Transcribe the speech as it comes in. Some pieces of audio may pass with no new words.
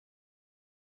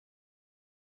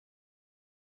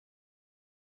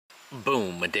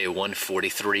Boom, day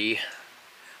 143.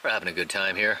 We're having a good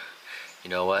time here. You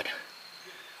know what?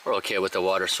 We're okay with the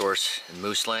water source in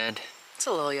Moose Land. It's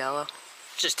a little yellow.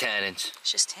 It's just tannins.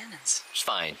 It's just tannins. It's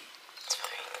fine. It's fine.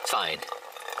 It's fine.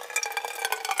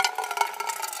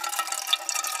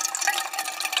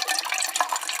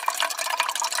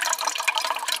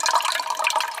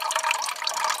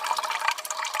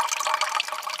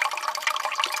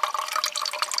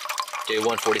 Day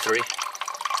 143.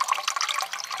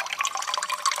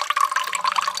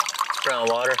 It's brown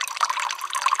water.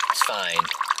 It's fine.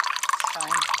 It's fine.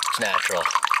 It's natural.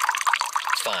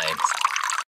 It's fine.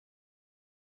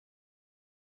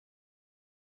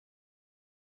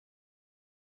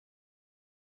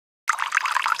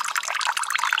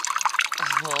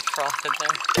 A little froth in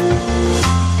there.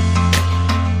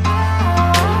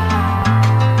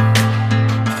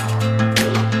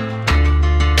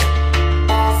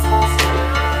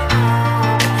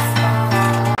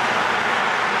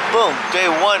 Boom, day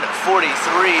 143,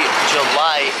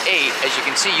 July 8. As you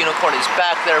can see, Unicorn is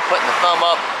back there putting the thumb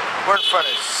up. We're in front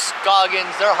of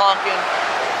Scoggins, they're honking.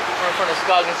 We're in front of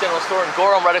Scoggins General Store in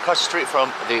Gorham, right across the street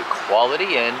from the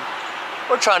Quality Inn.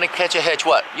 We're trying to catch a hitch,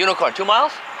 what? Unicorn, 2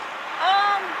 miles?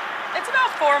 It's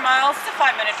about 4 miles. It's a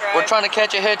 5-minute drive. We're trying to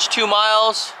catch a hitch, 2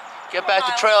 miles. Get back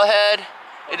to Trailhead.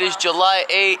 It is July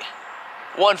 8,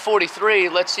 143.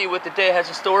 Let's see what the day has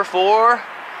in store for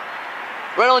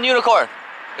Rental and Unicorn.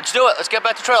 Let's do it. Let's get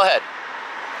back to Trailhead.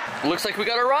 Looks like we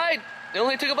got a ride. It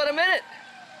only took about a minute.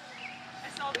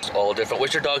 It's all different.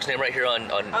 What's your dog's name right here on?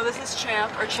 Oh, this is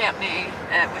Champ, or Champney,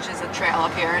 which is a trail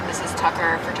up here, and this is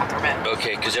Tucker for Tuckerman.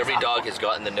 Okay, because every dog has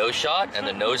gotten the nose shot and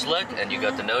the nose lick, and you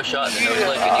got the nose shot and the nose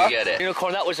lick, and you get it.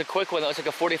 Unicorn, that was a quick one. That was like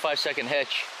a 45-second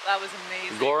hitch. That was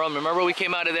amazing. Gorham, remember we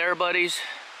came out of there, buddies?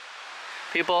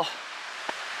 People?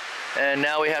 And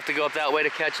now we have to go up that way to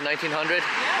catch 1900? Yeah,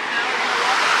 now we're gonna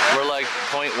walk up. We're like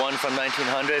 0.1 from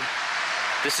 1900.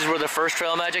 This is where the first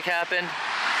trail magic happened.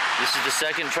 This is the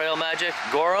second trail magic.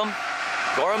 Gorham.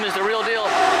 Gorham is the real deal.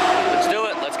 Let's do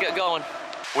it. Let's get going.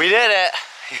 We did it.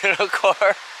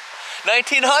 Unicorn.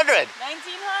 1900. 1900.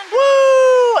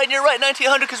 Woo! And you're right,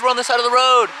 1900 because we're on the side of the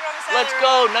road. Let's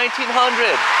go, 1900.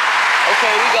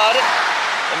 Okay, we got it.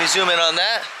 Let me zoom in on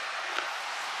that.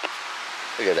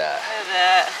 Look at that. Look at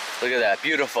that. Look at that.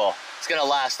 Beautiful. It's gonna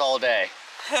last all day.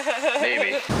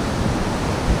 Maybe.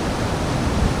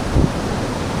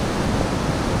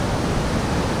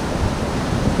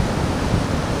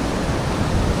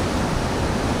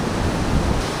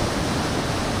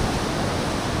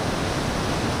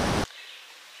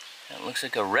 That looks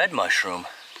like a red mushroom.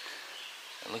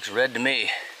 It looks red to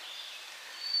me.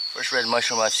 First red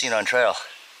mushroom I've seen on trail.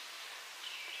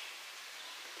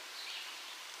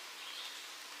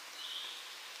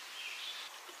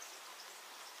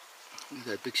 Look at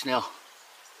that big snail.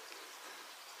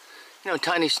 You know,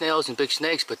 tiny snails and big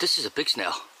snakes, but this is a big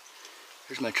snail.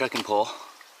 Here's my trekking pole.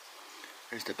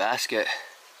 Here's the basket.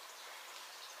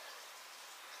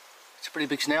 It's a pretty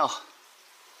big snail.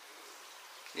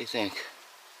 What do you think?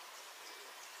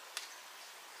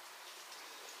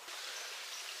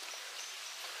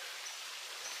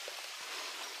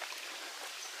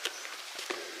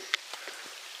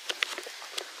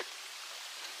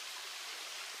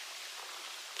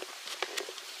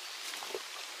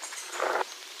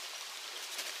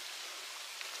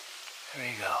 There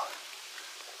you go.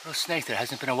 Little snake that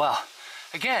hasn't been a while.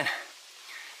 Again,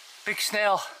 big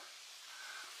snail,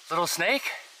 little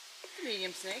snake.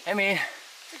 Medium snake. I mean,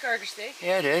 It's a garter snake.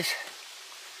 yeah, it is.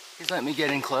 He's letting me get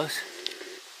in close.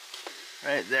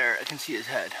 Right there, I can see his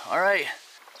head. All right.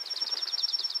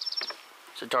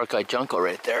 It's a dark-eyed junco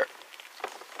right there.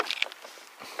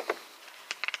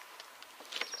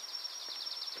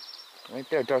 Right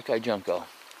there, dark-eyed junco.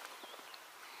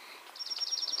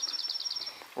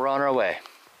 We're on our way.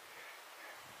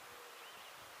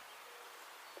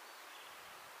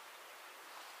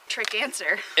 Trick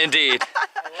answer. Indeed.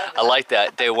 I like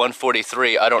that. Day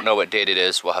 143. I don't know what date it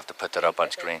is. We'll have to put that up on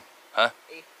screen. Huh?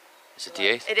 Is it the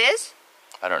 8th? It is?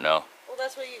 I don't know. Well,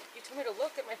 that's why you told me to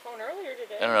look at my phone earlier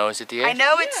today. I don't know. Is it the 8th? I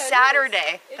know it's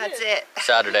Saturday. That's it.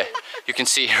 Saturday. You can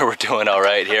see here we're doing all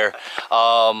right here.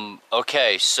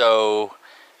 Okay, so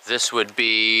this would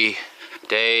be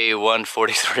day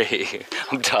 143.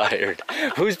 I'm tired.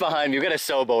 Who's behind me? We got a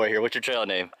Sobo here. What's your trail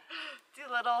name?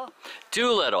 Doolittle.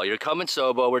 Doolittle. You're coming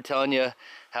Sobo. We're telling you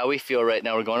how we feel right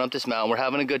now. We're going up this mountain. We're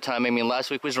having a good time. I mean,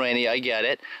 last week was rainy. I get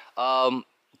it.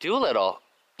 Doolittle.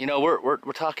 You know, we're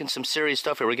talking some serious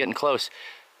stuff here. We're getting close.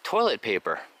 Toilet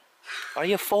paper. Are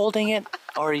you folding it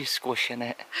or are you squishing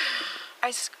it?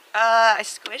 I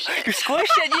squished it. You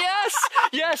squished it, yes!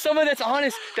 Yes, someone that's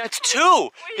honest. That's 2.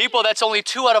 People, that's only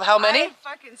 2 out of how many? I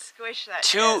fucking squished that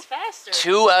 2, shit.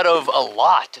 2 out of a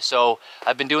lot. So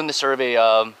I've been doing the survey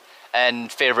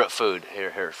and favorite food.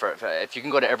 Here, if you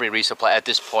can go to every resupply at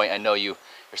this point, I know you're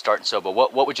starting so, but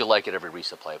what would you like at every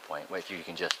resupply point? Wait, if you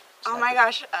can just... Oh my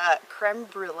gosh, creme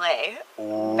brulee.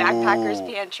 Ooh. Backpacker's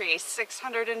Pantry,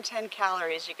 610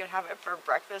 calories. You can have it for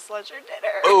breakfast, lunch, or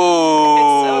dinner. Ooh.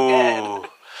 It's so good.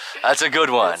 That's a good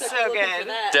one. It's so good.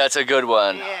 That's a good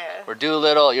one. Yeah. We're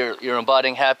Doolittle. You're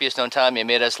embodying happiest known time. You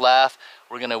made us laugh.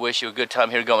 We're gonna wish you a good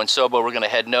time here going Sobo. We're gonna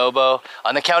head Nobo.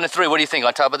 On the count of 3, what do you think?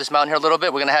 On top of this mountain here a little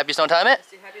bit, we're gonna happiest known time it?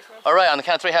 All right, on the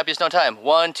count of 3, happiest known time.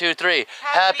 1, 2, 3.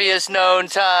 Happiest known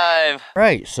time.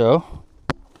 Right, so.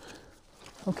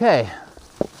 Okay.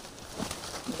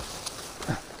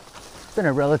 It's been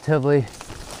a relatively,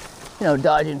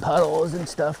 dodging puddles and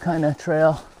stuff kind of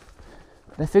trail.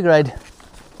 But I figured I'd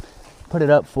put it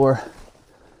up for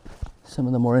some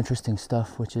of the more interesting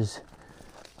stuff, which is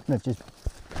just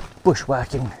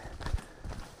bushwhacking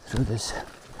through this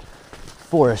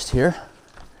forest here.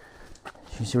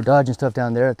 You see we're dodging stuff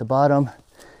down there at the bottom.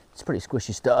 It's pretty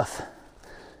squishy stuff.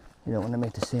 You don't want to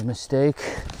make the same mistake.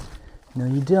 No,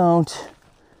 you don't.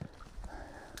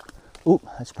 Oop,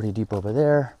 that's pretty deep over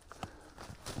there.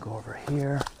 Go over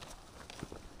here.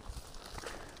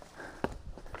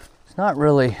 It's not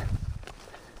really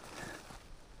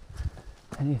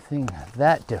anything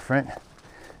that different.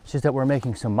 It's just that we're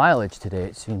making some mileage today,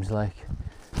 it seems like.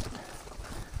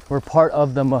 We're part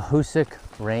of the Mahoosuc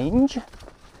Range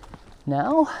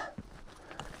now,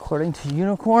 according to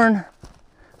Unicorn.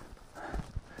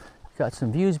 Got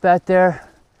some views back there.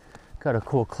 Got a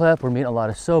cool clip. We're meeting a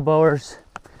lot of Soboers.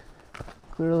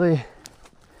 Clearly,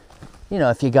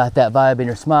 if you got that vibe and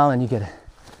you're smiling, you get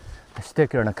a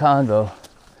sticker and a convo.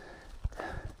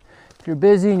 If you're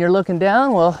busy and you're looking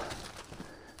down, well,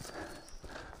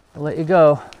 I'll let you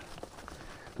go.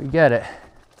 We get it.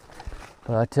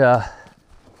 But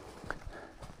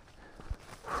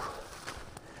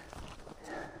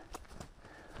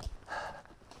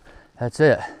that's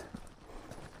it.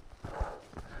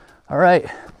 All right,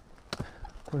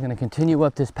 we're gonna continue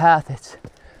up this path. It's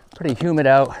pretty humid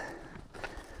out,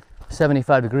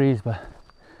 75 degrees, but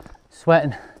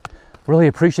sweating. Really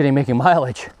appreciating making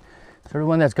mileage. So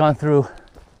everyone that's gone through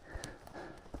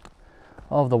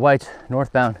all of the whites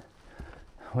northbound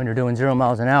when you're doing 0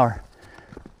 miles an hour,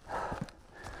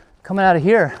 coming out of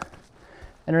here,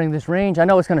 entering this range, I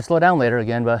know it's gonna slow down later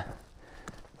again, but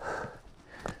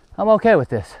I'm okay with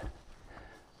this.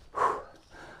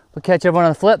 We'll catch everyone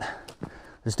on the flip.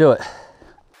 Let's do it.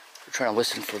 We're trying to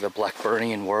listen for the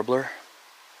Blackburnian warbler.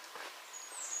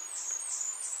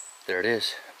 There it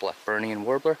is, Blackburnian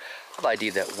warbler. I've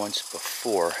ID'd that once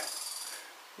before.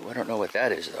 Ooh, I don't know what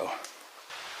that is though.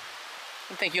 What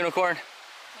do you think, Unicorn?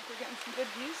 I think we're getting some good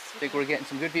views. Think we're getting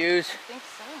some good views? I think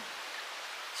so.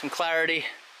 Some clarity.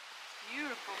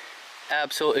 Beautiful.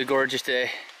 Absolutely gorgeous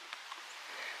day.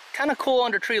 Kind of cool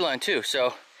under tree line too,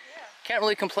 so can't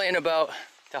really complain about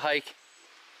the hike.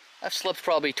 I've slipped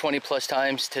probably 20 plus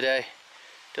times today.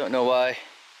 Don't know why.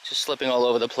 Just slipping all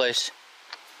over the place.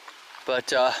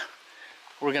 But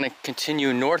we're gonna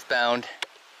continue northbound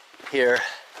here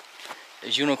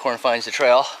as Unicorn finds the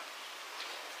trail.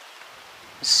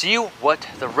 See what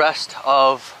the rest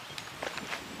of,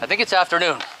 I think it's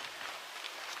afternoon,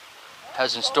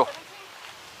 has in store.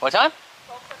 What time?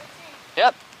 12:17.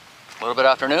 Yep, a little bit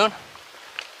afternoon.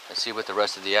 Let's see what the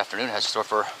rest of the afternoon has in store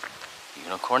for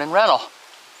Unicorn and Rental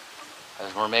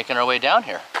as we're making our way down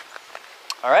here.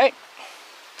 All right,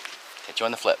 catch you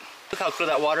on the flip. Look how clear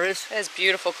that water is. It's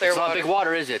beautiful, clear water. It's not big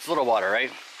water, is it? It's little water,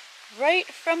 right? Right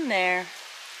from there.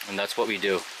 And that's what we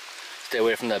do. Stay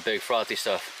away from that big frothy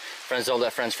stuff. Friends don't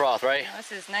let friends froth, right?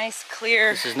 This is nice,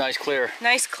 clear. This is nice, clear.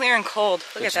 Nice, clear, and cold.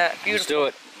 Look at that, beautiful. Let's do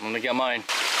it. Let me get mine.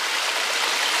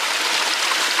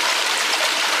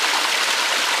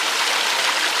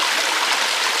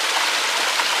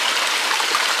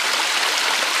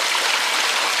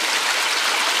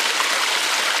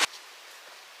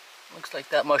 Looks like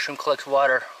that mushroom collects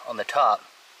water on the top.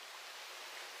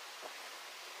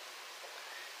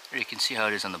 Here you can see how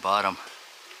it is on the bottom.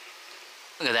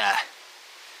 Look at that.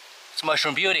 It's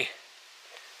mushroom beauty.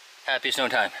 Happiest known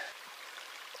time.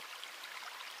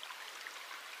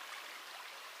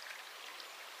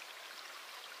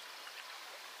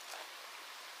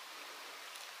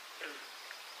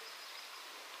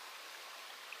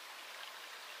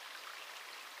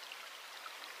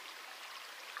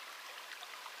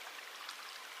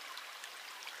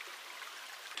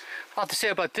 I'll have to say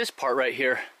about this part right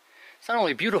here. It's not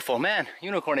only beautiful, man,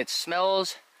 Unicorn, it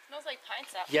smells Smells like pine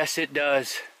Lights up. Yes, it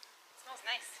does. It smells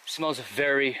nice. Smells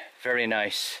very, very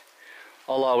nice.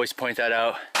 I'll always point that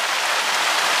out.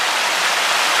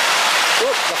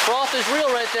 Oop, the froth is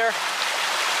real right there.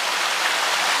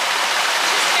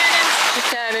 Just tannins. Just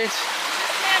tannins.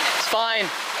 Just tannins. It's fine.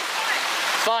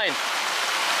 It's fine. Fine.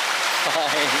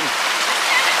 Fine.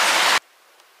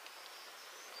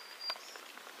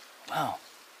 Wow.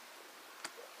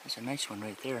 There's a nice one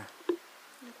right there.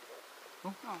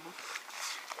 Oh. Oh.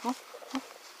 Oh.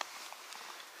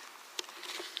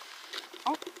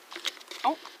 Oh.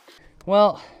 Oh.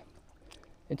 Well,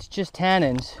 it's just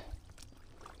tannins.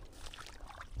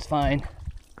 It's fine.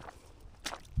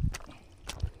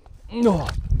 No.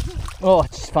 Oh,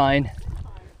 it's just fine.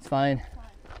 It's fine.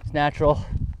 It's natural.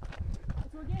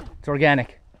 It's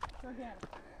organic. It's organic.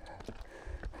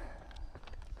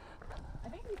 I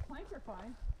think these planks are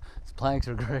fine. These planks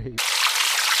are great.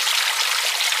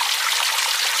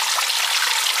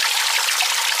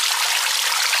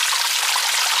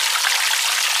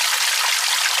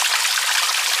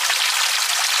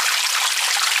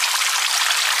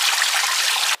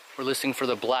 We're listening for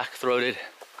the black-throated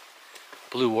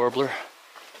blue warbler.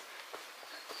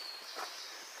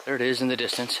 There it is in the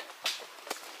distance.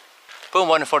 Boom,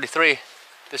 143.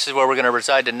 This is where we're gonna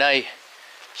reside tonight.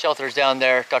 Shelter's down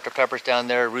there, Dr. Pepper's down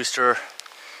there, Rooster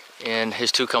and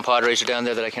his two compadres are down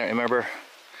there that I can't remember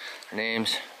their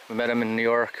names. We met them in New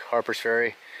York, Harper's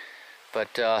Ferry.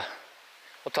 But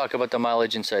we'll talk about the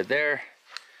mileage inside there.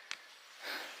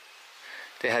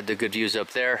 They had the good views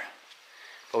up there,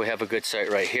 but we have a good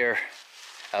site right here.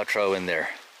 Outro in there.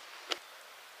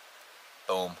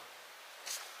 Boom.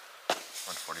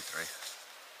 143.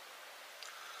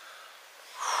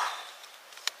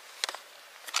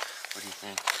 What do you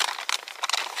think?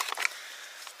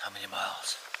 How many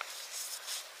miles?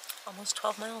 Almost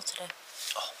 12 miles today.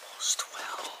 Almost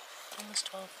 12. Almost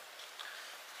 12.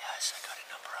 Yes, I got a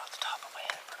number off the top of my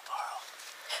head for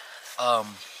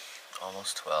tomorrow.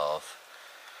 Almost 12.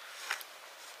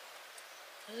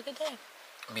 It was a good day.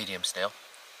 Medium snail.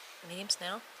 Medium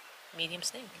snail. Medium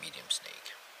snake. Medium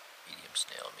snake. Medium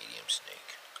snail, medium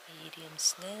snake. Medium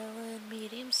snail and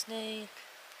medium snake.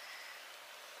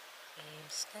 Medium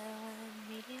snail and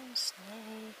medium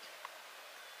snake.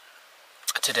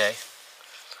 Today,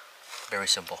 very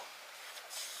simple.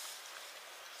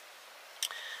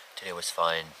 Today was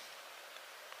fine.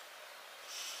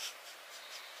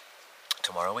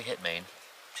 Tomorrow we hit Maine.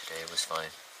 Today was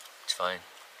fine. It's fine.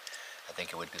 I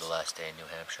think it would be the last day in New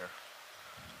Hampshire.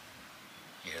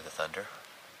 You hear the thunder?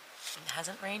 It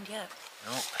hasn't rained yet.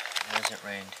 Nope, it hasn't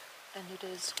rained. And it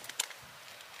is.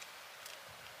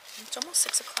 It's almost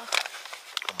 6 o'clock.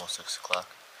 Almost 6 o'clock.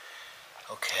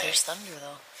 Okay. There's thunder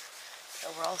though. So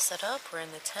we're all set up. We're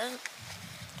in the tent.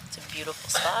 It's a beautiful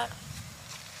spot.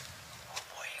 Oh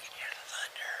boy, you can hear the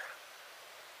thunder.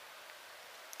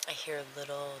 I hear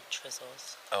little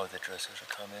drizzles. Oh, the drizzles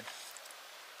are coming.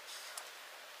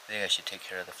 I think I should take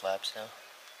care of the flaps now.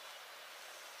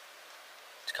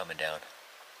 It's coming down.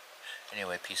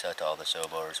 Anyway, peace out to all the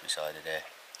sobos we saw today.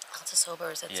 Lots of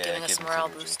sobers. It's giving us a morale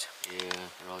boost. Yeah,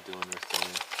 they're all doing their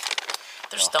thing.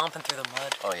 They're stomping through the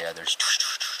mud. Oh yeah, there's...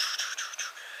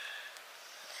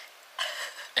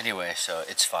 Anyway, so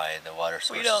it's fine. The water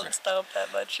sources We don't stomp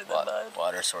that much in the mud.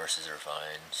 Water sources are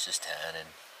fine. It's just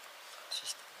tannin. It's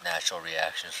just natural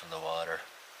reactions from the water.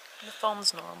 The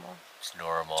foam's normal. It's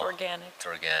normal. It's organic. It's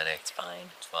organic. It's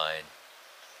fine. It's fine.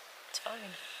 It's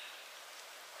fine.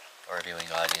 Our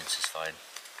viewing audience is fine.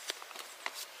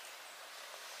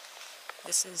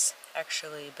 This is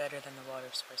actually better than the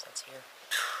water source that's here.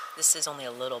 This is only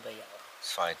a little bit yellow.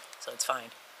 It's fine. So it's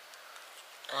fine.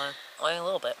 Only a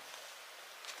little bit.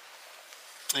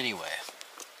 Anyway,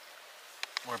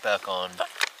 we're back on.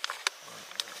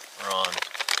 We're on.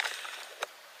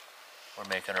 We're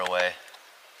making our way.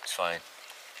 It's fine.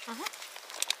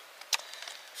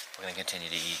 We're gonna continue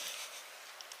to eat.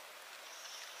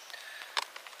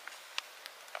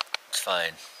 It's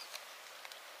fine.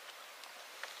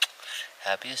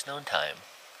 Happiest known time.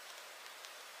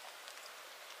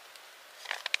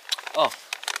 Oh.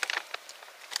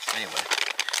 Anyway,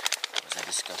 what was I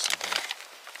discussing here?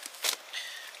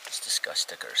 Let's discuss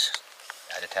stickers.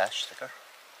 Add attached sticker.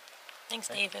 Thanks,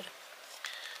 Okay. David.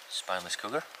 Spineless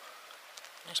cougar.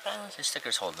 There's balance. His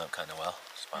sticker's holding up kind of well.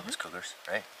 Spineless cougars,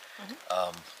 right?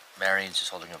 Marion's is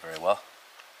holding up very well.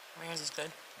 Marion's is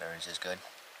good. Marion's is good,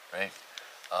 right?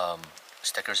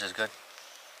 Stickers is good.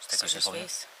 Stickers is holding up.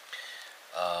 Space.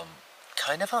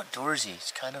 Kind of outdoorsy.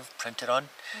 It's kind of printed on.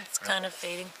 It's kind of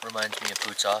fading. Reminds me of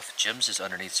Boots Off. Jim's is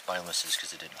underneath Spineless's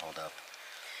because it didn't hold up.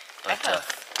 But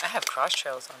I have cross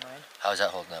trails on mine. how's that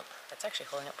holding up? That's actually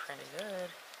holding up pretty good.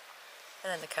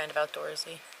 And then the kind of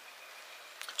outdoorsy.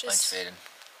 Mine's faded.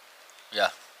 Yeah.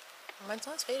 Mine's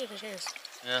not as faded as yours.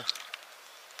 Yeah.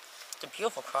 It's a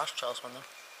beautiful cross-trellis one, though.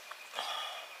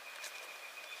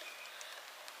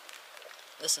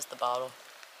 This is the bottle.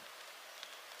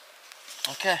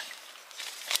 Okay.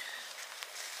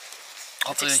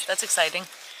 Hopefully, That's exciting.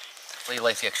 hopefully you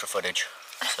like the extra footage.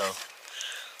 So,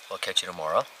 we'll catch you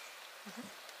tomorrow.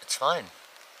 It's fine.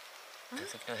 I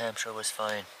think New Hampshire was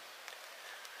fine.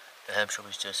 New Hampshire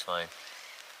was just fine.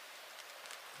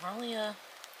 We're only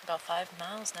about 5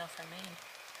 miles now from Maine.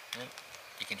 Yeah.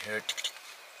 You can hear it.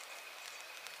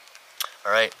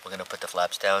 Alright, we're going to put the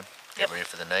flaps down. Get ready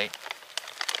for the night.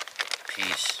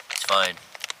 Peace. It's fine.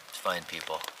 It's fine,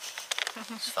 people.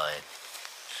 It's fine.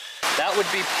 That would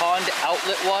be pond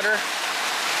outlet water.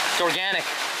 It's organic.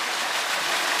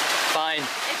 Fine.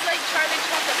 It's like Charlie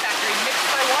Chocolate Factory mixed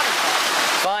by waterfall.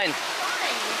 Fine.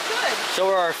 Fine, good. So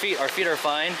are our feet. Our feet are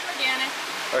fine. Organic.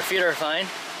 Our feet are fine.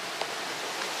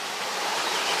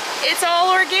 It's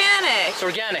all organic. It's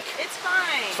organic. It's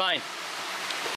fine. It's fine.